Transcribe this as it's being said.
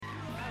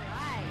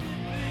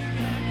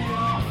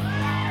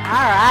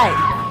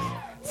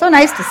right. So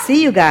nice to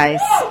see you guys.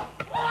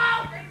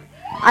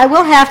 I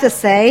will have to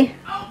say,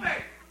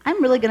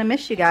 I'm really going to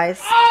miss you guys.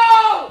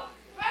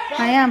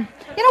 I am.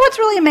 You know what's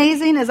really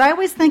amazing is I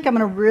always think I'm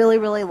going to really,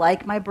 really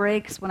like my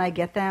breaks when I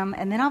get them,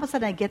 and then all of a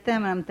sudden I get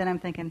them, and then I'm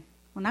thinking,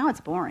 well, now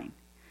it's boring.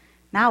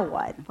 Now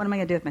what? What am I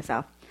going to do with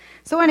myself?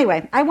 So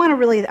anyway, I want to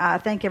really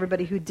thank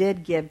everybody who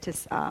did give to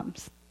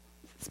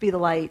Speed the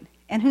Light,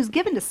 and who's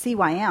given to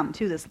CYM,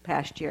 too, this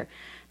past year.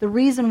 The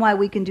reason why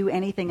we can do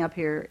anything up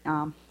here,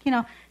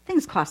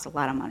 things cost a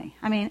lot of money.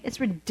 I mean, it's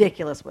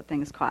ridiculous what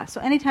things cost.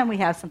 So anytime we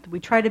have something, we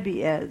try to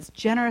be as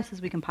generous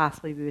as we can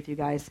possibly be with you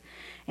guys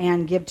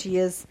and give to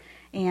you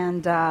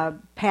and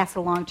pass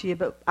along to you.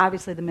 But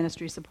obviously the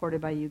ministry is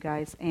supported by you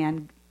guys.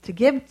 And to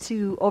give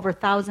to over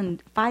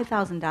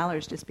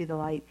 $5,000 to Speed the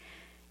Light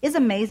is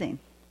amazing.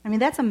 I mean,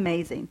 that's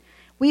amazing.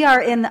 We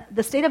are in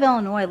the state of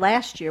Illinois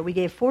last year. We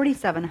gave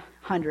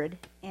 $4,700,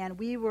 and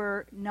we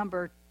were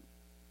number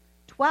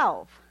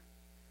 12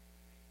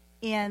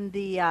 in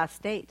the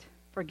state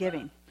for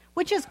giving,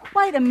 which is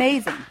quite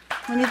amazing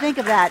when you think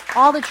of that,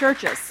 all the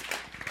churches.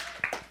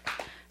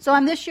 So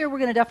this year we're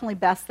going to definitely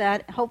best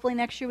that. Hopefully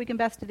next year we can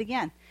best it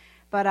again.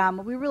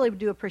 But we really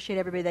do appreciate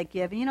everybody that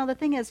give. And, the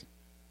thing is,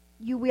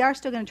 we are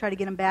still going to try to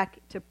get back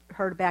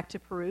to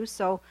Peru.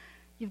 So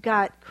you've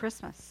got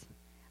Christmas.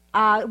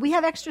 We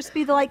have extra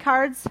Speed the Light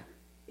cards.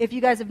 If you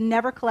guys have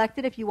never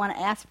collected, if you want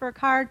to ask for a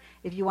card,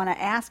 if you want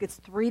to ask, it's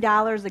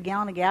 $3 a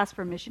gallon of gas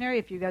for a missionary.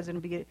 If you guys are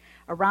going to be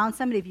around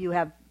somebody, if you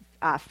have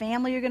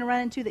family you're going to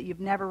run into that you've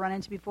never run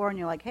into before, and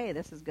you're like, hey,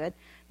 this is good,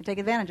 and take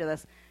advantage of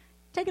this.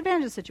 Take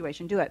advantage of the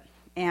situation. Do it.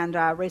 And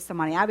raise some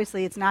money.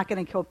 Obviously, it's not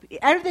going to cope.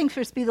 Everything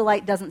for Speed the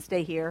Light doesn't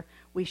stay here.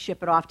 We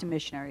ship it off to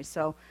missionaries.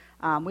 So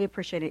we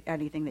appreciate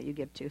anything that you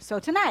give to. So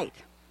tonight,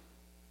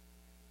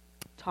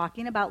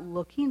 talking about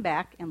looking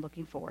back and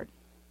looking forward.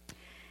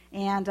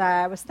 And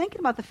I was thinking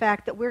about the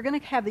fact that we're going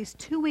to have these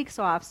 2 weeks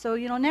off. So,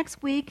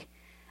 next week,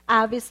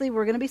 obviously,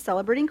 we're going to be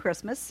celebrating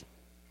Christmas.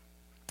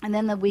 And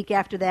then the week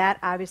after that,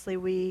 obviously,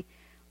 we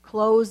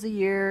close the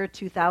year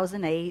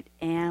 2008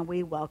 and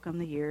we welcome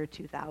the year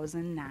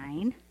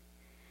 2009.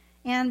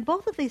 And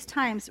both of these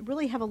times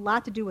really have a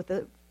lot to do with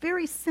a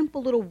very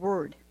simple little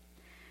word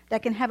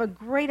that can have a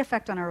great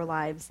effect on our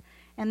lives,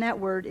 and that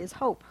word is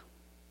hope.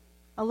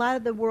 A lot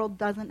of the world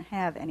doesn't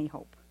have any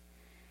hope.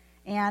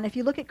 And if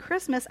you look at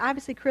Christmas,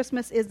 obviously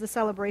Christmas is the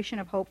celebration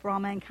of hope for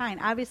all mankind.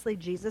 Obviously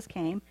Jesus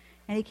came,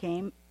 and he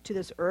came to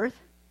this earth,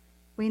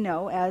 we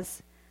know,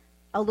 as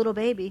a little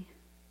baby,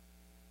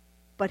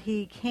 but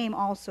he came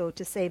also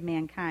to save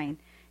mankind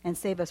and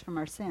save us from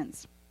our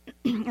sins.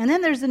 And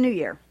then there's the new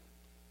year,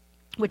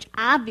 which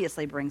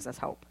obviously brings us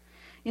hope.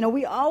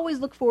 We always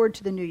look forward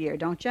to the new year,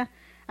 don't you?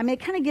 I mean, it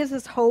kind of gives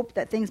us hope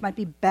that things might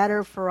be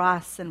better for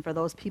us and for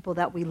those people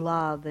that we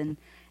love and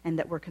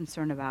that we're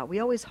concerned about. We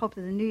always hope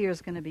that the new year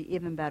is going to be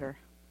even better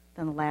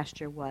than the last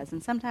year was.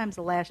 And sometimes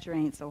the last year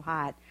ain't so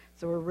hot,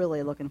 so we're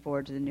really looking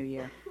forward to the new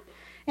year.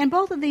 And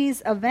both of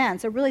these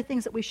events are really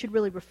things that we should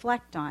really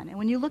reflect on. And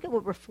when you look at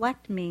what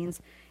reflect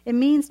means, it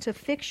means to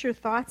fix your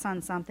thoughts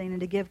on something and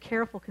to give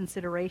careful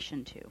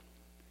consideration to.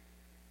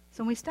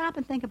 So when we stop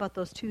and think about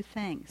those two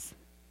things,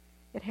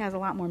 it has a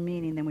lot more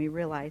meaning than we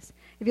realize.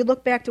 If you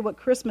look back to what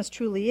Christmas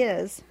truly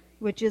is,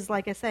 which is,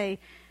 like I say,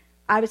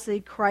 obviously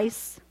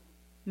Christ's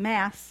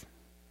Mass.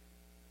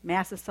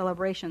 Mass is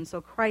celebration.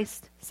 So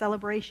Christ's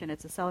celebration,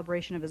 it's a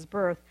celebration of his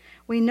birth.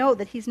 We know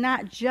that he's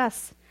not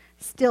just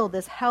still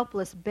this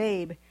helpless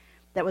babe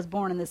that was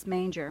born in this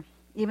manger,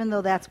 even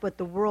though that's what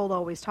the world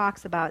always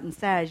talks about and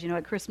says.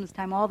 At Christmas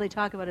time, all they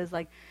talk about is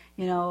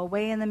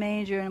away in the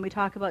manger, and we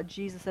talk about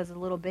Jesus as a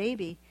little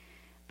baby.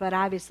 But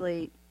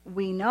obviously,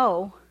 we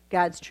know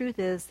God's truth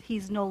is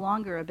he's no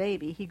longer a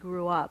baby. He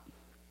grew up.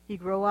 He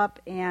grew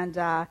up,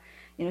 and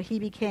he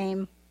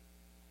became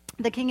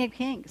the King of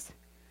Kings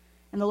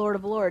and the Lord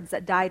of Lords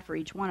that died for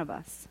each one of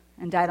us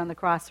and died on the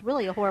cross,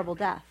 really a horrible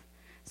death.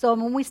 So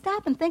when we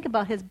stop and think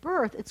about his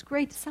birth, it's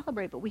great to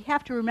celebrate, but we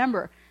have to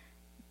remember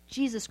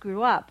Jesus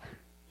grew up.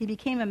 He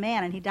became a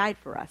man, and he died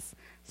for us.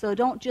 So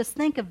don't just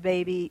think of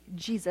baby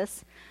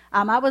Jesus.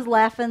 I was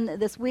laughing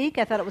this week.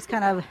 I thought it was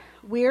kind of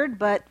weird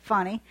but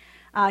funny.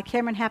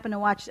 Cameron happened to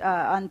watch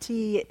on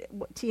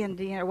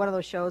TND or one of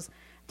those shows,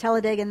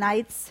 Talladega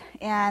Nights,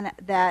 and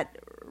that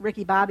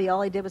Ricky Bobby,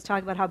 all he did was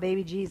talk about how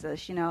baby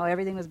Jesus,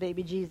 everything was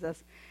baby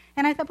Jesus.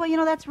 And I thought,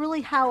 well, that's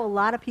really how a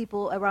lot of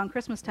people around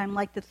Christmas time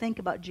like to think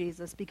about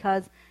Jesus,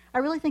 because I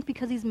really think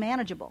because he's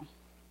manageable.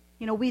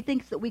 We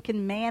think that we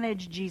can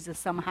manage Jesus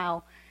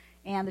somehow,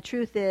 and the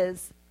truth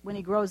is, when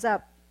he grows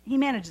up, he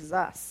manages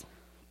us.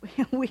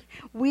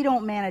 We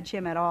don't manage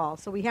him at all,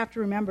 so we have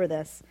to remember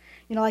this.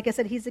 Like I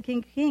said, he's the King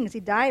of Kings. He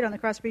died on the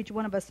cross for each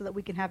one of us so that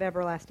we can have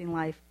everlasting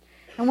life.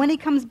 And when he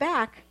comes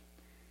back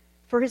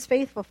for his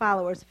faithful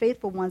followers,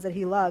 faithful ones that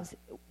he loves,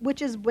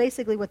 which is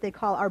basically what they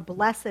call our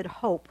blessed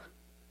hope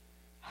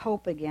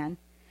again,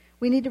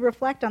 we need to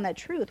reflect on that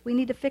truth. We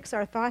need to fix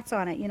our thoughts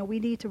on it. We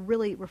need to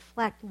really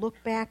reflect, look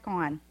back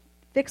on,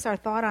 fix our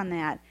thought on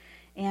that,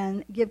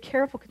 and give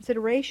careful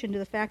consideration to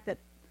the fact that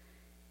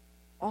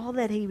all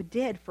that he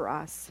did for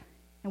us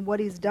and what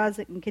He does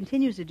and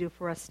continues to do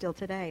for us still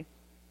today.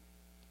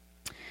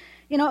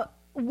 You know,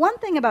 one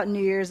thing about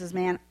New Year's is,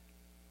 man,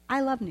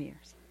 I love New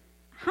Year's.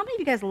 How many of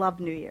you guys love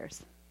New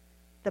Year's?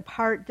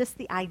 Just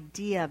the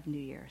idea of New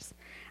Year's.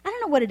 I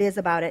don't know what it is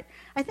about it.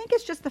 I think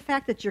it's just the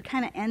fact that you're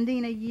kind of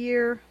ending a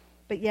year,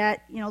 but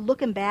yet, you know,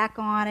 looking back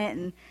on it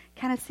and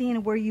kind of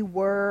seeing where you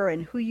were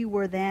and who you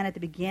were then at the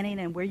beginning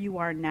and where you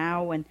are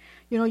now. And,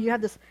 you know, you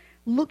have this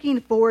looking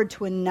forward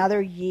to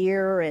another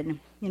year, and,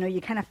 you know,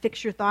 you kind of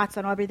fix your thoughts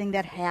on everything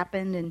that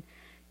happened, and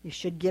you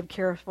should give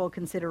careful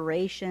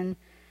consideration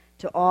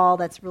to all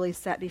that's really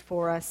set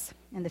before us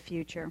in the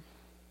future.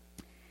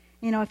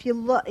 You know, if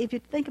you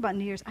think about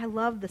New Year's, I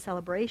love the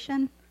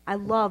celebration. I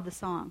love the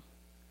song.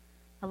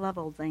 I love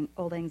Old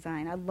Lang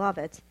Syne. I love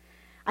it.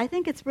 I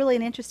think it's really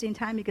an interesting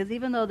time because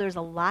even though there's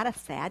a lot of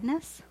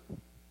sadness,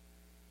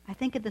 I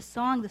think of the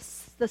song,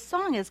 the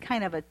song is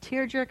kind of a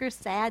tearjerker,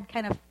 sad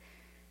kind of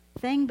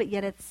thing, but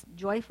yet it's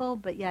joyful,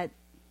 but yet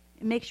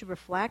it makes you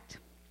reflect.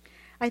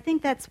 I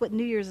think that's what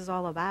New Year's is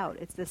all about.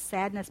 It's this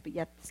sadness, but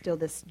yet still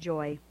this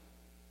joy.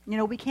 You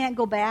know, we can't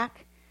go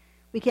back.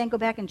 We can't go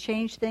back and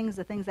change things,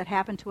 the things that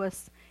happened to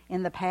us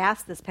in the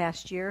past, this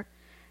past year.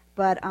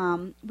 But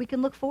we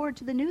can look forward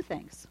to the new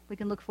things. We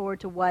can look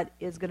forward to what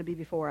is going to be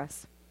before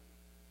us.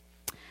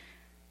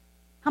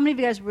 How many of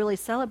you guys really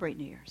celebrate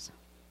New Year's?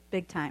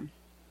 Big time.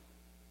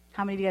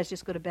 How many of you guys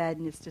just go to bed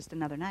and it's just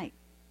another night?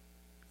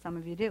 Some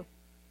of you do.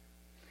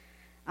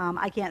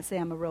 I can't say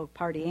I'm a real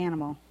party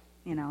animal,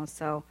 you know,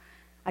 so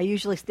I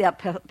usually stay up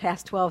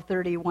past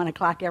 12:30, 1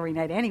 o'clock every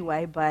night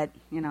anyway, but,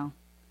 you know,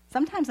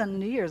 sometimes on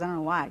New Year's, I don't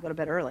know why, I go to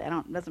bed early.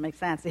 It doesn't make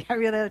sense.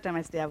 Every other time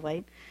I stay up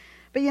late.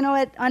 But you know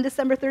what? On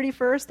December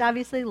 31st,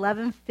 obviously,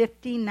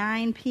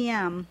 11:59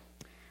 p.m.,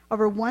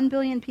 over 1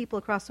 billion people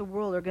across the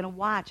world are going to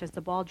watch as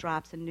the ball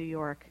drops in New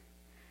York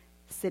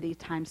City,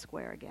 Times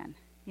Square again.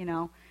 You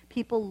know,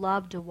 people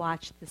love to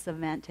watch this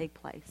event take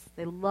place.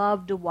 They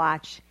love to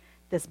watch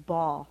this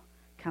ball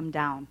come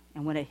down.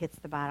 And when it hits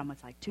the bottom,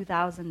 it's like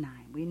 2009.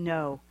 We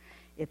know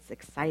it's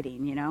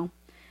exciting, you know.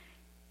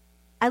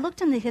 I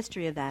looked in the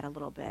history of that a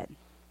little bit.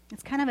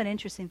 It's kind of an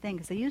interesting thing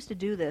because they used to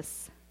do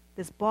this.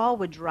 This ball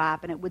would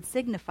drop, and it would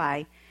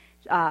signify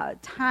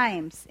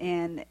times.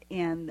 And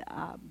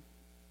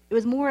it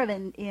was more of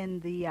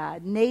in the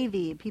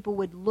Navy. People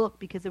would look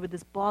because there was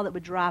this ball that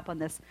would drop on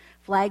this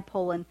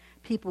flagpole, and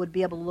people would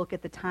be able to look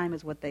at the time,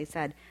 is what they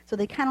said. So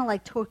they kind of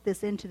like took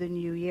this into the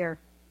new year.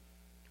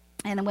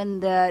 And when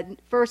the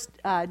first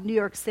New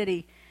York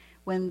City,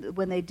 when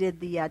they did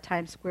the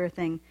Times Square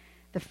thing,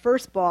 the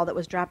first ball that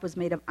was dropped was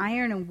made of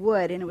iron and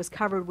wood, and it was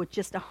covered with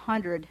just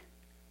 100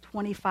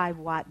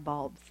 25-watt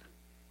bulbs.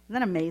 Isn't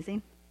that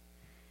amazing?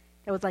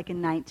 That was like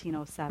in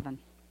 1907.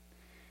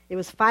 It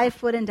was 5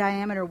 foot in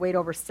diameter, weighed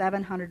over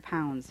 700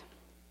 pounds.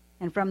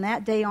 And from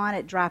that day on,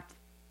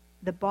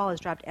 the ball has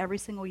dropped every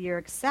single year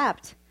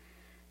except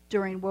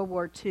during World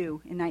War II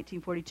in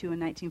 1942 and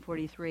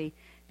 1943.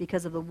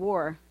 Because of the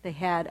war, they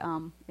had,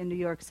 in New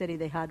York City,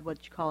 they had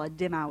what you call a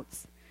dim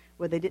outs,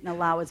 where they didn't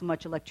allow as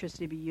much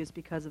electricity to be used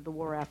because of the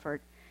war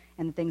effort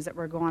and the things that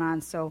were going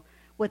on. So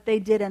what they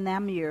did in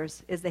them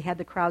years is they had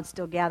the crowd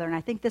still gather. And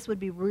I think this would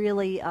be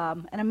really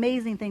an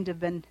amazing thing to have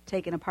been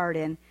taken apart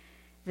in.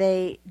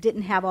 They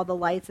didn't have all the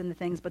lights and the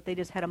things, but they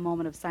just had a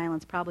moment of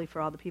silence, probably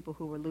for all the people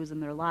who were losing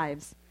their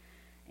lives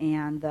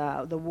and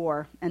the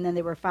war. And then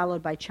they were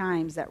followed by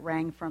chimes that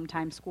rang from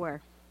Times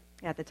Square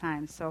at the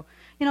time. So,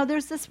 you know,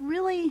 there's this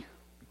really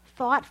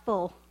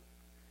thoughtful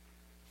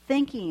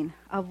thinking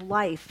of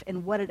life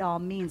and what it all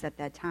means at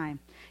that time.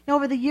 You know,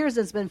 over the years,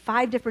 there's been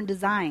 5 different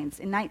designs.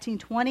 In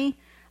 1920,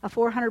 a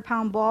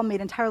 400-pound ball made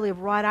entirely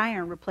of wrought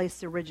iron replaced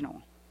the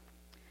original.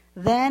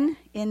 Then,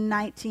 in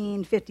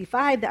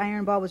 1955, the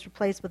iron ball was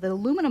replaced with an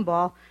aluminum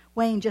ball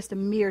weighing just a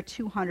mere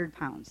 200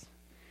 pounds.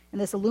 And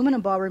this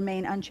aluminum ball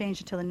remained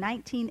unchanged until the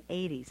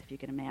 1980s, if you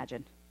can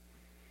imagine,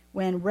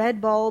 when red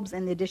bulbs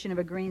and the addition of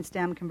a green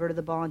stem converted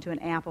the ball into an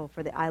apple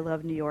for the I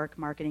Love New York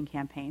marketing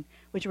campaign,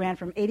 which ran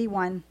from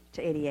 81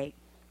 to 88.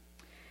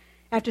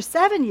 After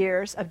 7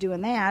 years of doing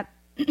that,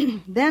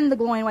 then the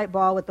glowing white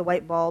ball with the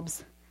white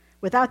bulbs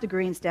without the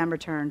green stem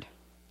returned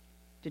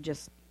to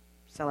just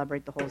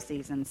celebrate the whole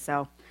season.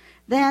 So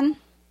then,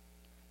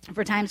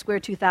 for Times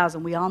Square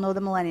 2000, we all know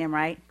the millennium,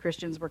 right?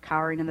 Christians were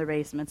cowering in their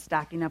basements,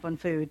 stocking up on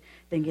food,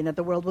 thinking that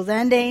the world was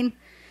ending.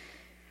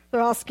 They're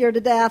all scared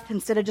to death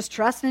instead of just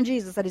trusting in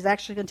Jesus that he's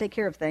actually going to take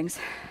care of things.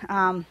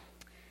 And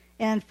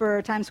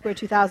for Times Square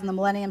 2000, the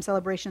millennium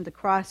celebration at the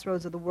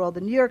crossroads of the world,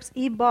 the New York's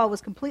Eve Ball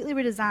was completely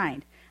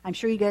redesigned. I'm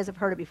sure you guys have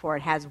heard it before.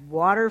 It has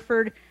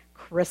Waterford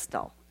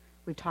crystal.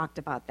 We've talked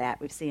about that.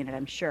 We've seen it,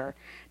 I'm sure.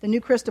 The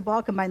new crystal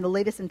ball combined the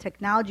latest in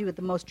technology with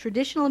the most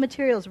traditional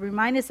materials to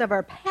remind us of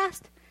our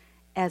past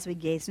as we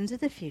gaze into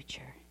the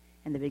future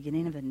and the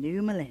beginning of the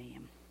new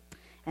millennium.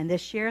 And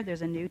this year,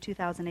 there's a new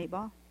 2008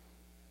 ball,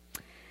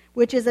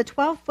 which is a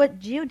 12-foot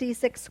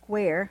geodesic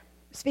sphere,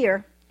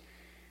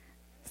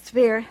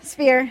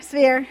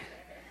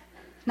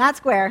 not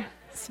square,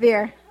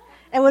 sphere.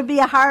 It would be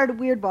a hard,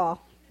 weird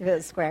ball if it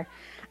was square.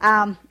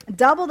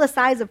 Double the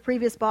size of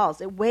previous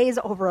balls. It weighs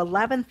over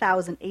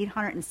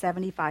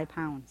 11,875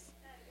 pounds.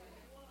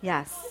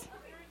 Yes.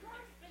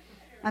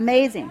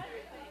 Amazing.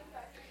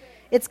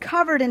 It's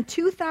covered in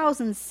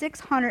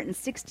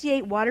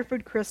 2,668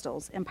 Waterford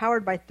crystals and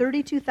powered by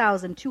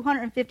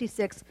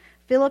 32,256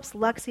 Philips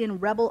Luxion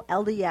Rebel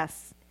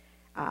LDS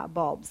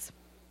bulbs.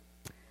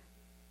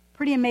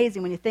 Pretty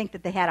amazing when you think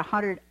that they had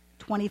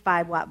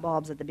 125-watt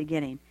bulbs at the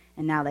beginning,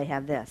 and now they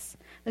have this.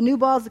 The new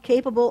bulbs are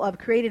capable of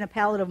creating a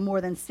palette of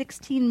more than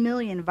 16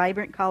 million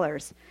vibrant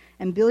colors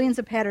and billions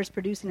of patterns,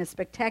 producing a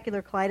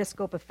spectacular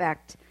kaleidoscope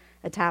effect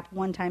atop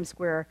one Times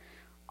Square.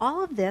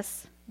 All of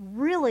this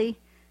really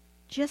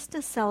just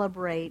to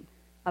celebrate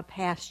a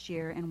past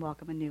year and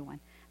welcome a new one.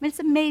 I mean, it's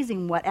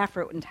amazing what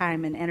effort and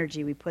time and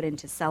energy we put in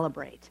to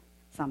celebrate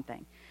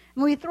something.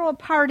 When we throw a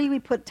party, we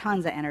put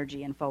tons of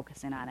energy and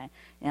focus in on it.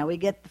 You know, we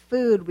get the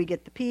food, we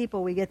get the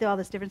people, we get all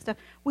this different stuff.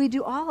 We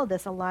do all of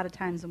this a lot of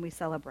times when we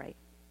celebrate,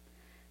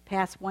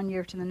 past one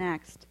year to the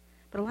next.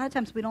 But a lot of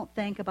times we don't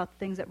think about the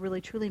things that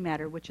really truly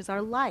matter, which is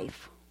our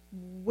life.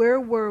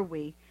 Where were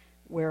we?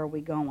 Where are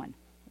we going?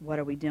 What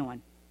are we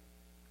doing?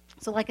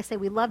 So like I say,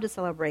 we love to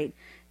celebrate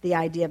the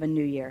idea of a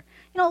new year.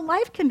 You know,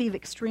 life can be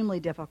extremely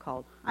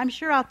difficult. I'm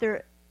sure out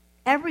there,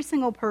 every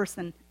single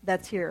person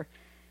that's here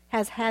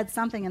has had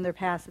something in their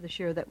past this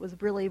year that was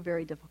really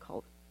very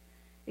difficult,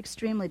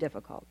 extremely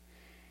difficult.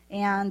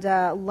 And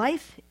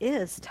life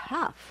is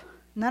tough.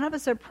 None of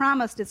us are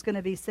promised it's going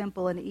to be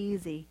simple and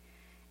easy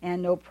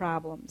and no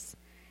problems.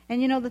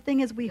 And you know, the thing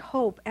is, we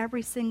hope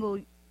every single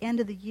end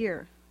of the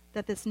year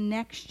that this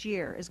next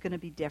year is going to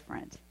be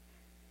different.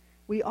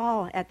 We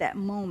all, at that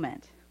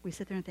moment, we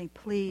sit there and think,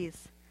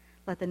 please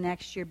let the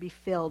next year be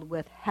filled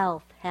with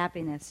health,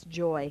 happiness,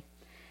 joy,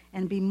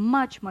 and be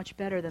much, much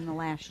better than the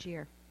last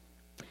year.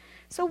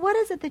 So what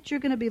is it that you're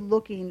going to be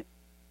looking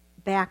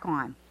back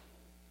on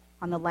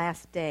the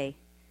last day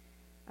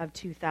of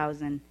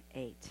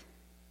 2008?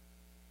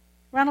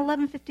 Around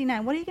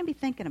 11:59, what are you going to be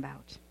thinking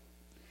about?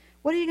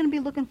 What are you going to be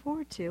looking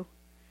forward to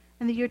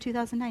in the year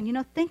 2009? You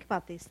know, think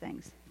about these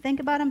things.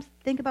 Think about them.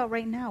 Think about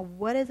right now.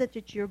 What is it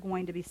that you're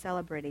going to be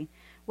celebrating?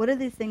 What are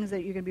these things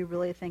that you're going to be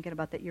really thinking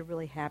about that you're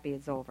really happy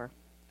it's over?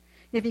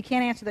 If you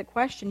can't answer that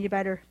question, you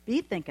better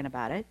be thinking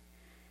about it,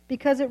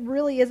 because it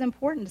really is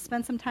important to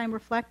spend some time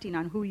reflecting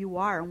on who you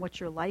are and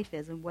what your life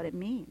is and what it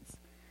means.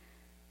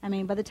 I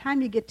mean, by the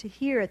time you get to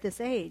here at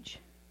this age,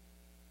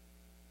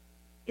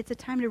 it's a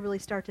time to really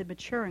start to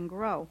mature and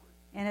grow.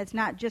 And it's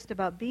not just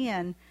about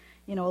being,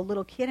 you know, a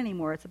little kid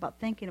anymore. It's about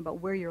thinking about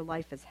where your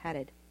life is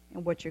headed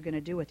and what you're going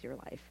to do with your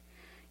life.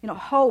 You know,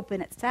 hope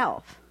in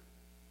itself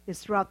is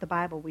throughout the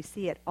Bible. We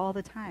see it all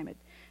the time.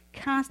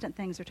 Constant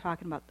things are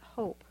talking about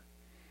hope.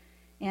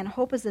 And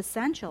hope is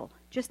essential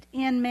just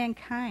in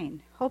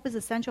mankind. Hope is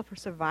essential for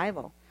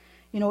survival.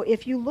 You know,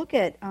 if you look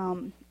at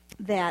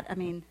that, I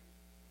mean,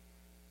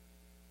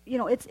 you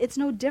know, it's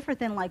no different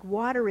than like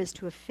water is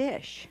to a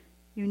fish.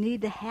 You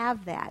need to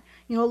have that.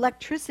 You know,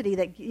 electricity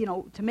that, you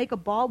know, to make a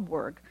bulb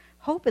work.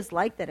 Hope is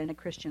like that in a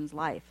Christian's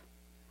life,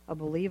 a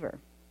believer.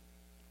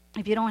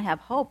 If you don't have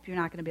hope, you're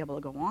not going to be able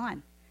to go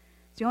on.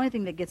 It's the only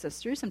thing that gets us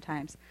through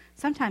sometimes.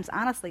 Sometimes,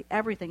 honestly,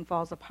 everything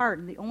falls apart,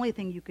 and the only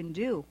thing you can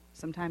do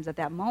sometimes at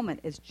that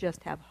moment is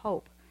just have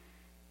hope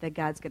that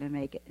God's going to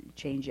make it and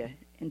change you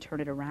and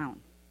turn it around.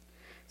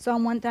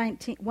 Psalm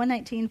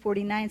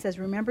 119:49 says,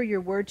 "Remember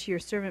your word to your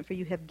servant, for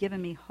you have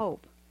given me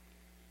hope."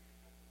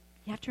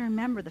 You have to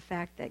remember the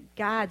fact that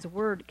God's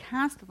word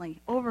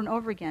constantly, over and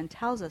over again,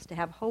 tells us to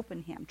have hope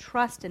in him,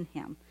 trust in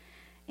him.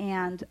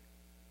 And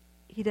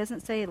he doesn't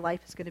say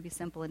life is going to be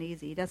simple and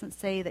easy. He doesn't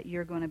say that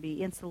you're going to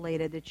be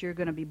insulated, that you're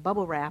going to be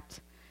bubble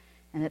wrapped,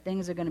 and that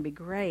things are going to be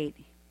great.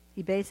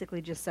 He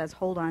basically just says,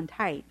 hold on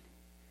tight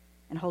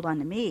and hold on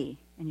to me,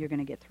 and you're going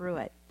to get through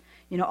it.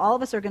 You know, all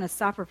of us are going to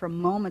suffer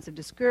from moments of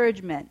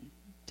discouragement,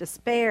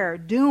 despair,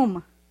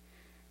 doom,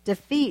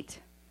 defeat,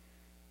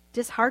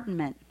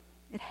 disheartenment.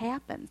 It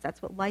happens.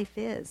 That's what life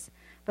is.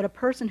 But a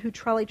person who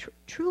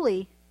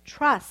truly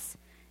trusts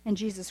in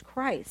Jesus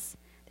Christ,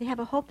 they have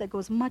a hope that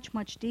goes much,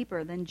 much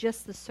deeper than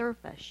just the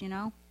surface, you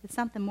know? It's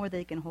something more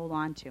they can hold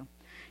on to. You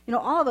know,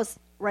 all of us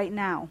right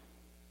now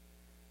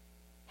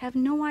have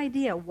no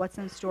idea what's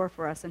in store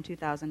for us in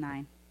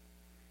 2009.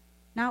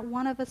 Not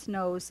one of us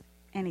knows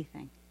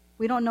anything.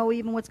 We don't know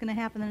even what's going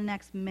to happen in the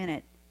next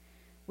minute.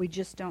 We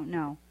just don't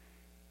know.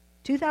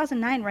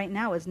 2009 right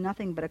now is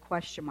nothing but a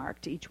question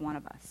mark to each one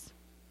of us.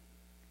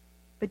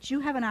 But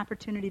you have an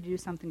opportunity to do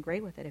something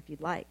great with it if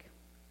you'd like.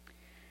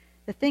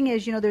 The thing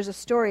is, you know, there's a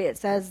story. It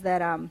says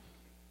that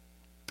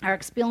our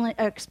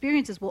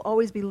experiences will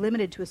always be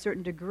limited to a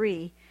certain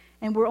degree,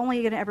 and we're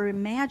only going to ever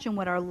imagine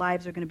what our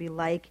lives are going to be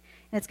like.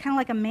 And it's kind of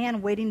like a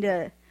man wanting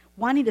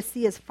to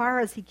see as far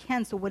as he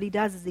can, so what he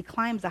does is he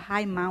climbs a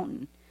high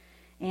mountain.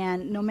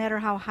 And no matter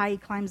how high he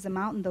climbs the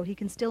mountain, though, he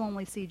can still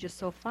only see just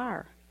so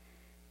far,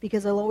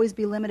 because he'll always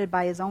be limited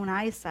by his own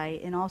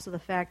eyesight and also the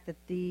fact that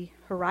the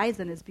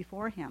horizon is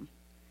before him.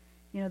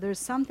 You know, there's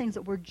some things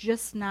that we're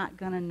just not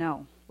going to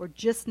know. We're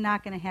just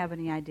not going to have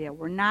any idea.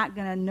 We're not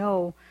going to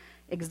know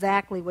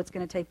exactly what's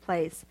going to take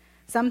place.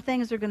 Some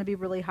things are going to be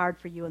really hard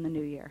for you in the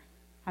new year.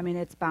 I mean,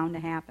 it's bound to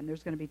happen.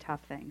 There's going to be tough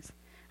things.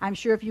 I'm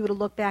sure if you were to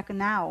look back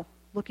now,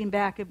 looking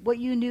back at what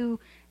you knew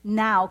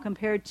now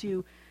compared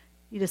to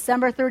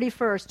December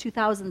 31st,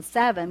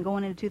 2007,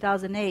 going into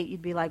 2008,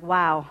 you'd be like,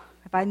 wow,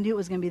 if I knew it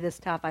was going to be this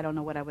tough, I don't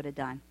know what I would have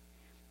done.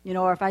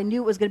 Or if I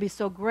knew it was going to be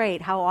so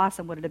great, how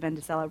awesome would it have been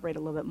to celebrate a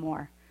little bit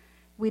more?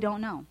 We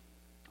don't know.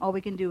 All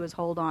we can do is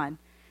hold on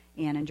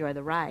and enjoy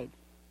the ride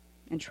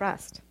and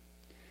trust.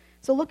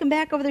 So looking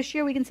back over this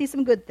year, we can see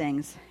some good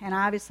things. And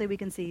obviously we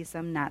can see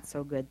some not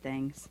so good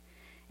things.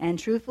 And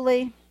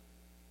truthfully,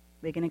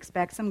 we can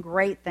expect some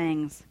great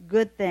things,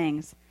 good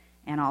things,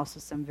 and also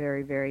some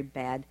very, very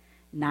bad,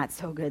 not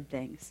so good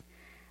things.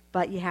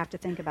 But you have to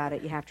think about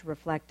it. You have to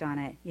reflect on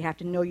it. You have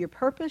to know your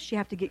purpose. You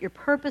have to get your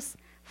purpose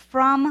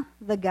from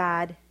the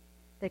God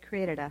that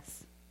created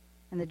us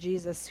and the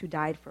Jesus who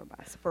died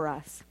for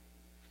us.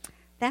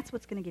 That's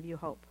what's going to give you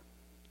hope.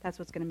 That's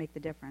what's going to make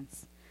the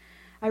difference.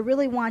 I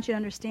really want you to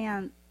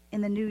understand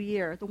in the new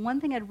year, the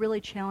one thing I'd really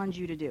challenge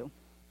you to do,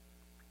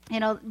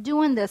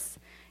 doing this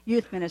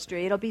youth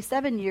ministry, it'll be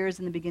 7 years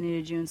in the beginning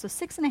of June, so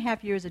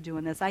 6.5 years of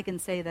doing this, I can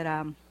say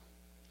that,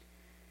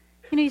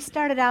 you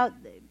started out,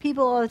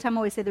 people all the time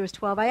always say there was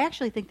 12. I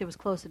actually think there was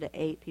closer to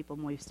 8 people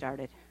when we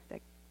started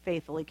that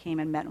faithfully came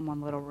and met in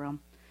one little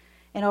room.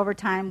 And over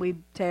time,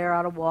 we'd tear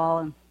out a wall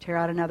and tear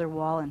out another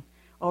wall, and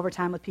over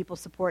time with people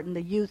supporting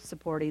the youth,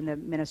 supporting the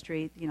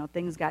ministry,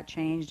 things got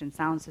changed and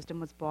sound system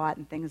was bought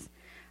and things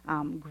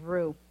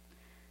grew.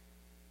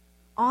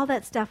 All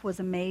that stuff was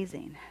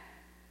amazing.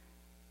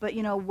 But,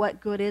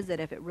 what good is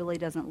it if it really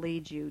doesn't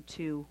lead you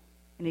to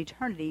an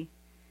eternity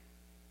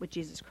with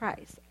Jesus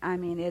Christ? I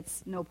mean,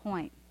 it's no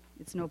point.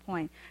 It's no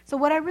point. So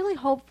what I really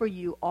hope for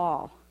you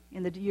all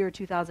in the year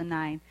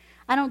 2009,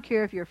 I don't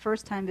care if you're a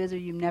first-time visitor,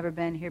 you've never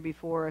been here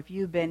before, if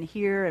you've been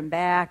here and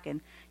back and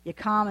you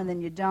come and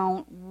then you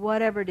don't,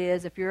 whatever it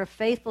is, if you're a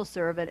faithful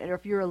servant or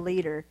if you're a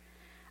leader,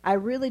 I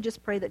really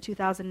just pray that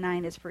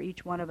 2009 is for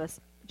each one of us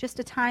just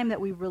a time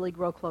that we really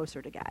grow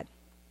closer to God.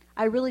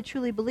 I really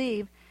truly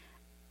believe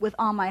with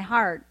all my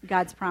heart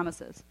God's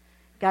promises.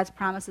 God's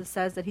promises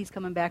says that he's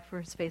coming back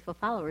for his faithful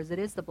followers. It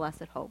is the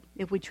blessed hope.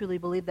 If we truly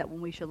believe that,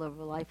 when we should live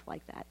a life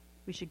like that,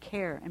 we should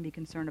care and be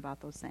concerned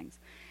about those things.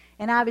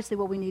 And obviously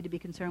what we need to be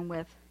concerned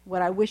with,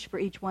 what I wish for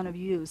each one of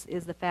you,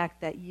 is the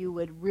fact that you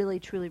would really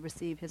truly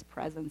receive his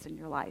presence in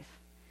your life.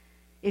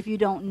 If you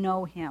don't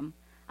know him,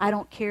 I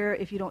don't care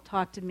if you don't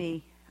talk to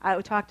me.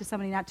 I talked to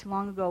somebody not too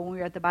long ago when we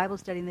were at the Bible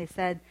study, and they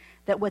said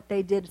that what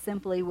they did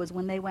simply was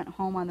when they went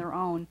home on their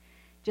own,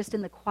 just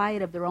in the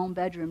quiet of their own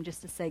bedroom,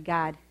 just to say,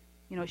 God,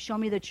 show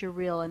me that you're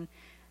real, and,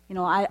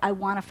 I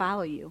want to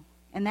follow you.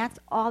 And that's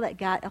all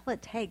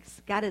it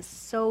takes. God is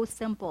so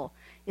simple.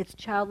 It's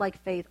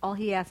childlike faith. All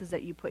he asks is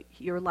that you put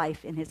your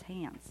life in his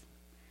hands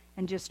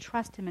and just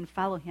trust him and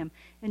follow him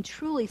and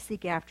truly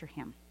seek after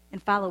him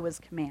and follow his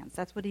commands.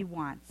 That's what he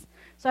wants.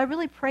 So I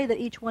really pray that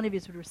each one of you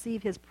would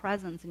receive his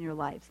presence in your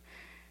lives.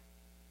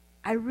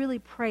 I really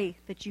pray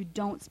that you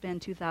don't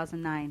spend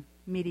 2009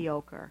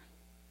 mediocre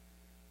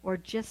or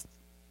just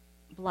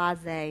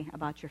blasé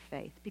about your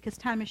faith, because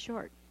time is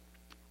short.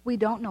 We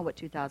don't know what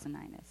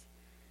 2009 is.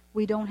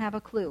 We don't have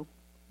a clue.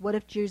 What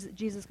if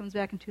Jesus comes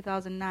back in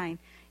 2009?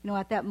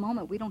 At that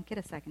moment, we don't get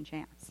a second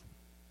chance.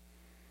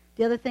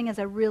 The other thing is,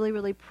 I really,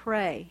 really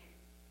pray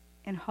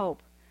and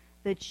hope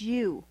that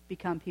you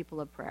become people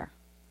of prayer,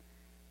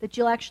 that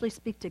you'll actually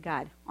speak to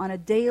God on a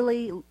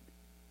daily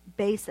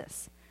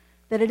basis,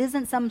 that it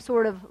isn't some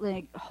sort of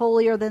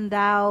holier than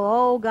thou,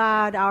 oh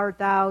God, art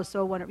thou,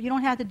 so wonderful. You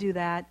don't have to do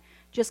that.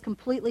 Just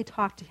completely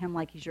talk to him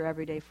like he's your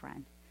everyday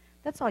friend.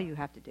 That's all you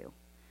have to do.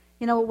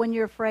 When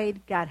you're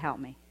afraid, God help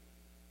me.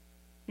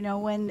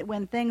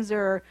 When things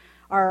are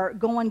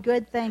going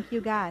good, thank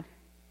you, God.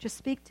 Just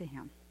speak to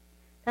him.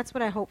 That's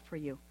what I hope for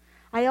you.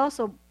 I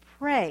also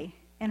pray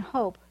and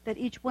hope that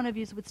each one of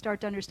you would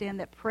start to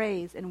understand that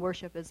praise and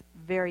worship is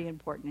very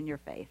important in your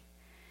faith.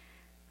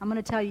 I'm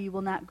going to tell you, you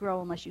will not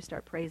grow unless you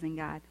start praising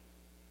God.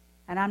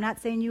 And I'm not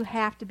saying you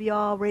have to be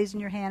all raising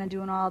your hand and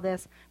doing all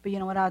this, but you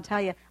know what I'll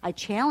tell you? I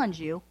challenge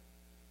you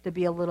to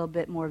be a little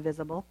bit more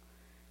visible.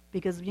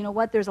 Because you know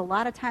what? There's a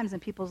lot of times in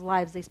people's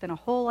lives they spend a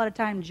whole lot of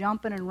time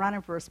jumping and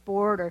running for a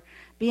sport or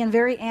being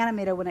very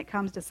animated when it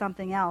comes to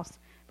something else.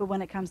 But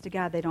when it comes to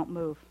God, they don't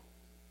move.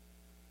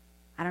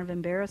 Out of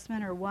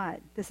embarrassment or what?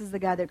 This is the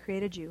God that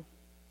created you.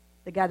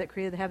 The God that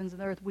created the heavens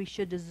and the earth. We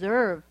should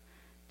deserve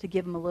to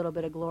give him a little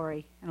bit of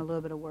glory and a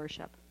little bit of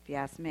worship, if you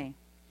ask me.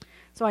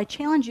 So I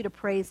challenge you to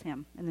praise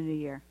him in the new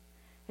year.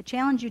 I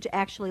challenge you to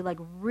actually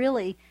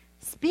really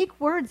speak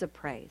words of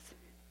praise.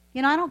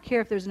 I don't care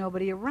if there's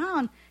nobody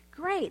around.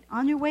 Great.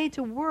 On your way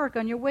to work,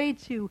 on your way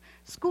to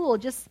school,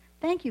 just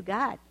thank you,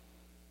 God.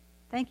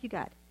 Thank you,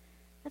 God.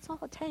 That's all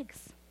it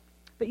takes.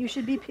 But you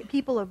should be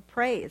people of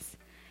praise.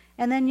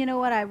 And then you know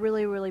what? I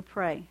really, really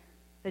pray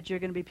that you're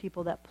going to be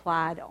people that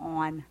plod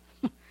on.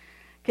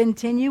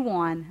 Continue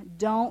on.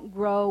 Don't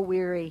grow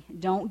weary.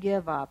 Don't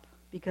give up.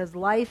 Because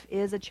life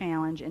is a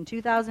challenge. And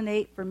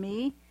 2008, for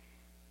me,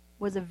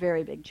 was a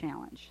very big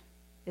challenge.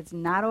 It's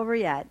not over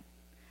yet.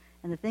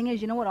 And the thing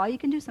is, you know what? All you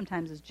can do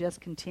sometimes is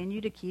just continue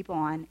to keep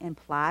on and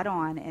plod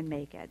on and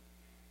make it.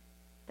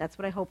 That's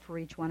what I hope for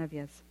each one of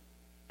you.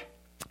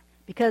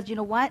 Because you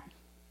know what?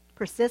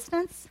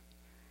 Persistence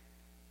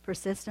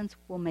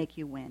will make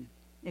you win.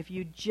 If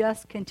you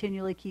just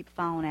continually keep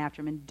following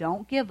after him and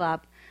don't give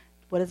up,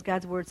 what does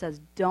God's word says?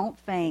 Don't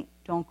faint,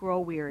 don't grow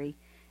weary,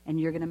 and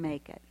you're going to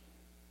make it.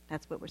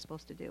 That's what we're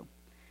supposed to do.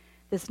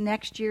 This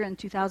next year in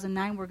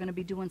 2009, we're going to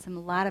be doing a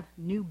lot of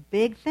new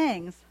big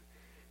things.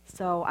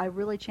 So I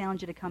really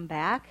challenge you to come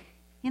back.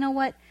 You know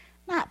what?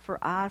 Not for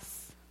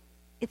us.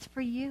 It's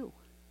for you.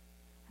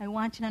 I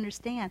want you to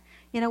understand.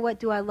 You know what?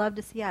 Do I love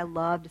to see you? I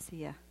love to see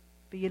you.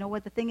 But you know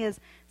what? The thing is,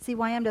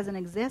 CYM doesn't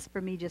exist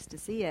for me just to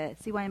see it.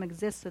 CYM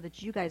exists so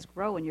that you guys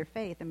grow in your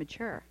faith and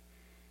mature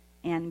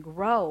and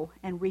grow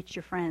and reach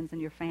your friends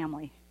and your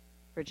family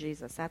for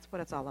Jesus. That's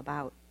what it's all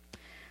about.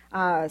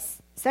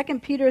 2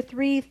 Peter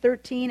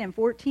 3:13 and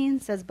 14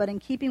 says, "But in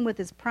keeping with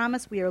his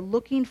promise, we are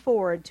looking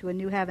forward to a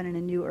new heaven and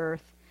a new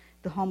earth,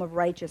 the home of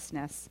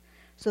righteousness.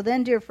 So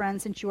then, dear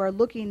friends, since you are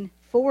looking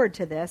forward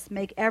to this,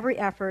 make every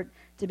effort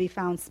to be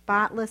found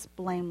spotless,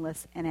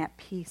 blameless, and at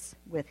peace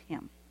with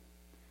him."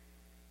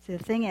 See,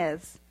 the thing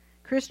is,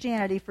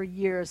 Christianity for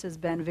years has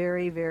been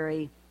very,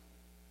 very,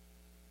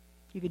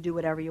 you can do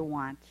whatever you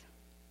want.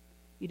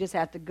 You just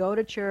have to go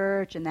to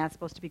church, and that's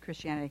supposed to be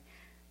Christianity.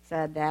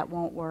 Said that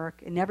won't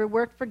work. It never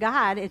worked for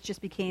God. It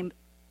just became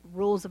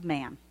rules of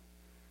man.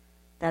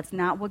 That's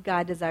not what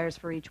God desires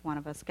for each one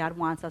of us. God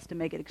wants us to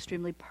make it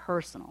extremely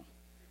personal,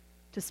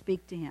 to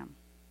speak to him.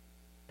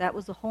 That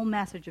was the whole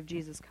message of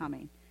Jesus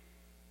coming.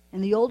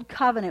 And the old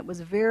covenant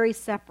was very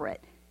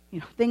separate.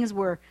 Things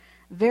were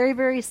very,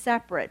 very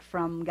separate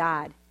from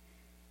God.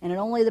 And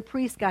only the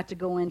priest got to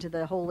go into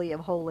the Holy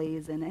of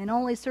Holies, and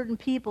only certain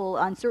people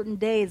on certain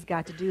days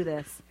got to do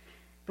this.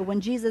 But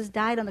when Jesus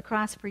died on the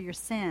cross for your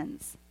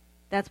sins,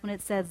 that's when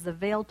it says the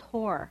veil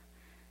tore.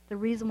 The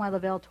reason why the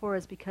veil tore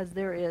is because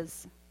there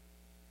is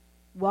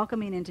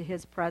welcoming into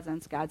his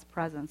presence, God's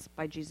presence,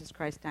 by Jesus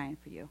Christ dying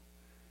for you.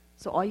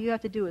 So all you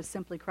have to do is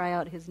simply cry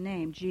out his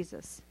name,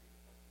 Jesus,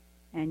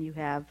 and you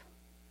have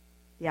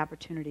the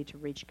opportunity to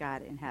reach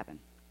God in heaven.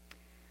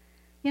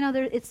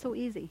 It's so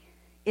easy.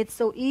 It's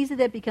so easy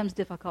that it becomes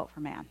difficult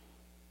for man.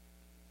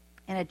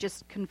 And it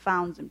just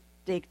confounds them.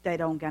 They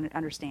don't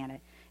understand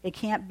it. It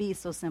can't be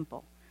so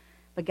simple.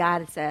 But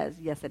God says,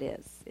 yes, it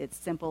is. It's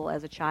simple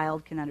as a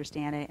child can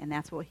understand it, and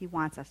that's what he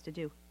wants us to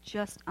do.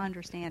 Just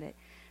understand it.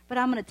 But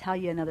I'm going to tell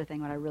you another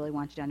thing what I really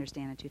want you to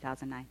understand in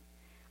 2009.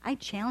 I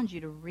challenge you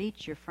to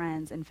reach your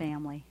friends and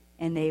family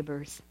and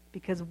neighbors,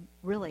 because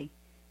really,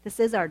 this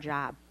is our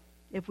job.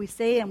 If we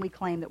say and we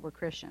claim that we're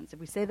Christians, if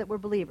we say that we're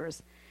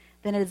believers,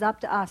 then it is up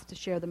to us to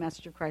share the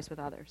message of Christ with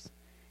others.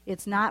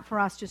 It's not for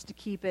us just to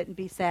keep it and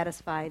be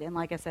satisfied and,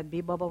 like I said,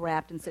 be bubble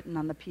wrapped and sitting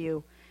on the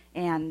pew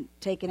and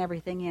taking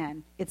everything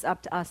in. It's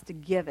up to us to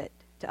give it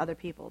to other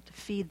people, to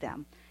feed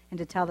them and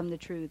to tell them the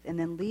truth and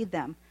then lead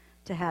them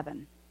to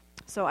heaven.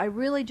 So I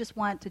really just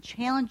want to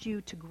challenge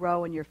you to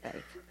grow in your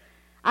faith.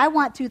 I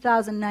want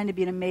 2009 to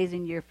be an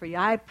amazing year for you.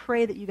 I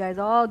pray that you guys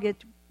all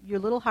get your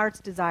little heart's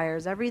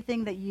desires,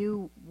 everything that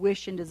you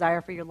wish and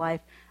desire for your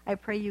life. I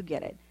pray you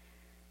get it.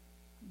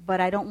 But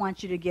I don't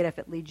want you to get if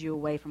it leads you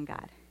away from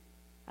God.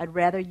 I'd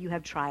rather you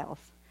have trials.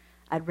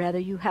 I'd rather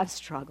you have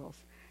struggles.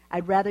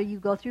 I'd rather you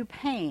go through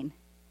pain,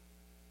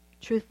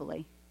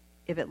 truthfully,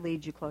 if it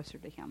leads you closer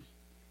to him.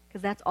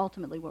 Because that's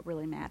ultimately what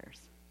really matters.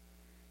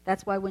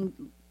 That's why when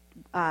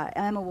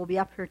Emma will be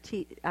up here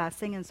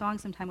singing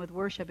songs sometime with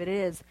worship, it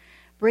is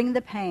bring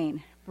the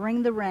pain,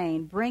 bring the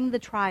rain, bring the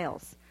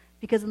trials.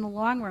 Because in the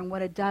long run,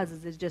 what it does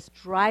is it just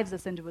drives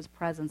us into his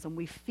presence, and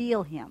we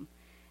feel him,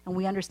 and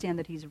we understand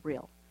that he's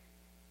real.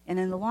 And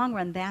in the long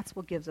run, that's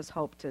what gives us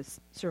hope to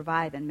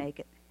survive and make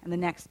it and the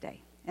next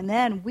day. And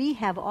then we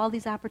have all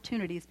these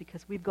opportunities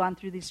because we've gone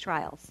through these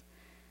trials,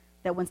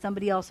 that when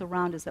somebody else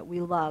around us that we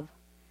love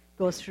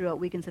goes through it,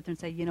 we can sit there and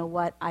say, you know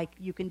what,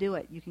 you can do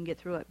it. You can get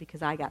through it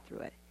because I got through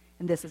it.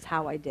 And this is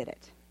how I did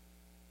it.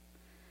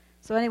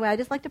 So anyway, I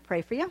just like to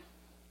pray for you.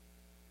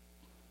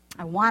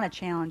 I want to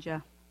challenge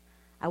you.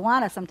 I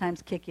want to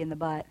sometimes kick you in the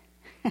butt.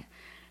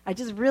 I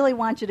just really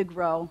want you to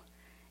grow.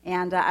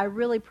 And I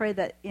really pray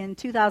that in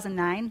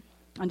 2009,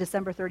 on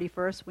December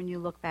 31st, when you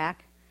look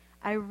back,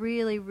 I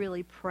really,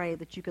 really pray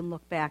that you can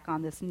look back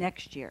on this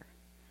next year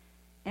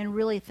and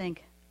really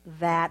think,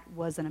 that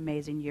was an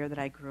amazing year that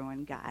I grew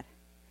in God.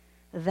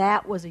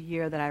 That was a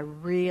year that I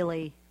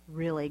really,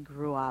 really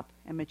grew up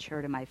and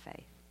matured in my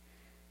faith.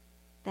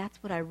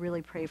 That's what I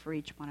really pray for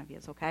each one of you,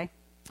 okay?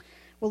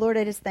 Well, Lord,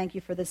 I just thank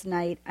you for this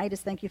night. I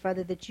just thank you,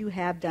 Father, that you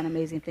have done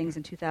amazing things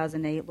in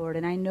 2008, Lord,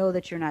 and I know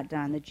that you're not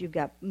done, that you've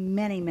got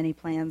many, many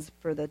plans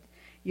for the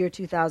year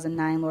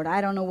 2009, Lord. I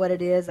don't know what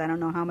it is. I don't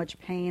know how much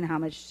pain, how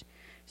much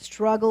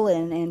struggle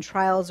and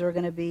trials are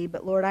going to be,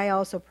 but, Lord, I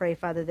also pray,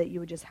 Father, that you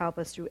would just help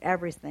us through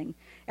everything,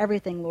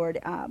 Lord,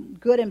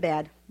 good and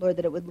bad, Lord,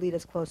 that it would lead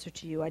us closer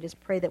to you. I just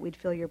pray that we'd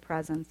feel your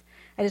presence.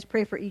 I just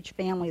pray for each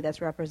family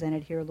that's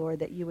represented here, Lord,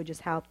 that you would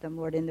just help them,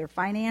 Lord, in their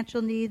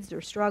financial needs,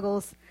 their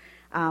struggles,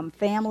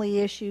 family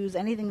issues,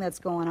 anything that's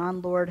going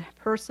on, Lord,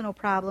 personal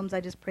problems,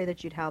 I just pray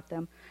that you'd help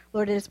them.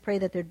 Lord, I just pray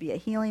that there'd be a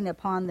healing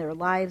upon their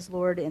lives,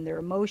 Lord, in their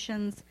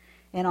emotions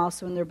and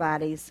also in their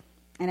bodies.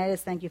 And I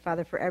just thank you,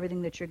 Father, for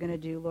everything that you're going to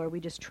do, Lord. We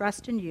just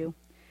trust in you.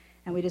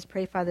 And we just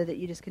pray, Father, that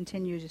you just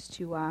continue just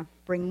to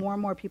bring more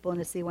and more people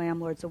into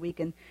CYM, Lord, so we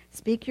can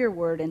speak your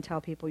word and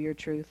tell people your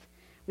truth.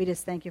 We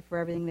just thank you for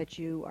everything that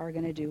you are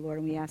going to do, Lord,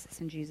 and we ask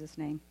this in Jesus'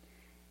 name.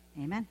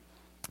 Amen.